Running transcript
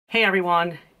Hey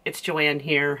everyone, it's Joanne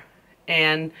here,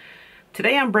 and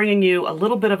today I'm bringing you a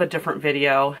little bit of a different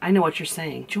video. I know what you're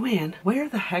saying. Joanne, where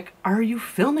the heck are you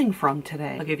filming from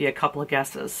today? I'll give you a couple of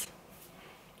guesses.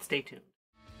 Stay tuned.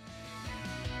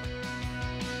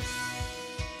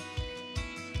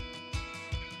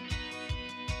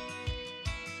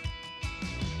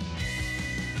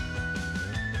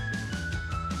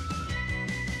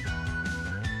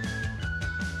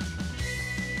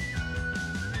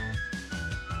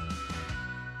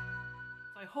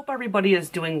 I hope everybody is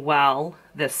doing well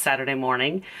this Saturday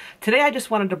morning. Today I just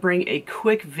wanted to bring a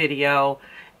quick video,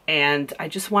 and I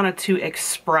just wanted to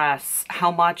express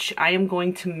how much I am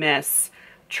going to miss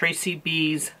Traci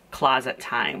B's closet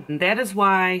time. And that is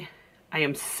why I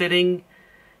am sitting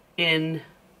in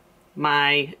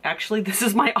actually this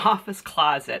is my office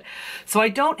closet. So I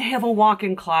don't have a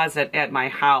walk-in closet at my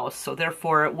house, so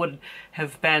therefore it would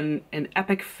have been an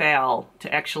epic fail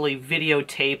to actually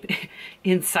videotape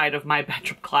inside of my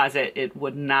bedroom closet. It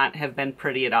would not have been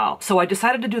pretty at all. So I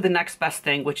decided to do the next best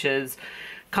thing, which is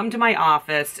come to my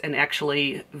office and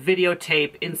actually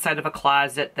videotape inside of a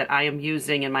closet that I am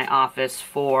using in my office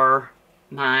for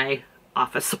my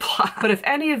office supply. But if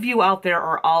any of you out there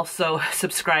are also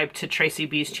subscribed to Traci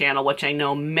B's channel, which I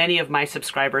know many of my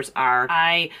subscribers are,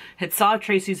 I had saw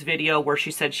Traci's video where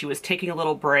she said she was taking a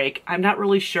little break. I'm not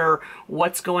really sure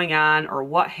what's going on or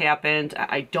what happened.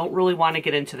 I don't really want to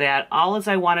get into that. All as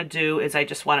I want to do is I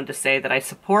just wanted to say that I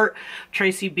support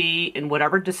Traci B in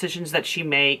whatever decisions that she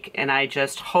make, and I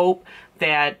just hope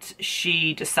that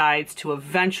she decides to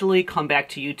eventually come back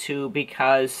to YouTube,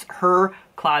 because her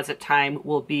closet time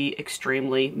will be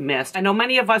extremely missed. I know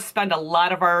many of us spend a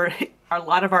lot of our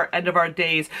end of our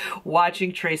days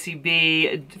watching Traci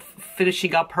B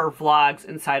finishing up her vlogs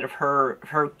inside of her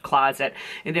closet.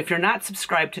 And if you're not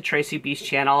subscribed to Traci B's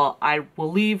channel, I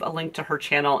will leave a link to her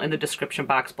channel in the description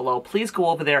box below. Please go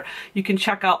over there. You can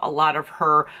check out a lot of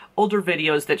her older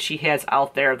videos that she has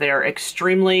out there. They're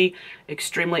extremely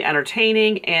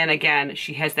entertaining, and again,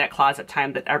 she has that closet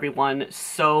time that everyone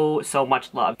so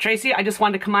much loves. Traci, I just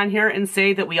wanted to come on here and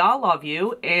say that we all love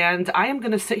you, and I am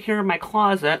going to sit here in my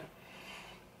closet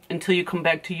until you come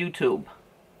back to YouTube.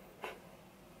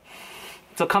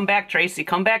 So come back, Traci.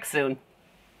 Come back soon.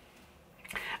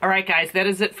 Alright guys, that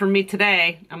is it for me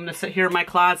today. I'm going to sit here in my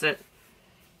closet.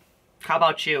 How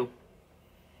about you?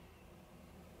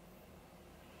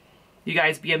 You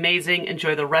guys be amazing.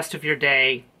 Enjoy the rest of your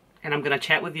day. And I'm going to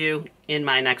chat with you in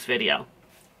my next video.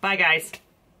 Bye guys.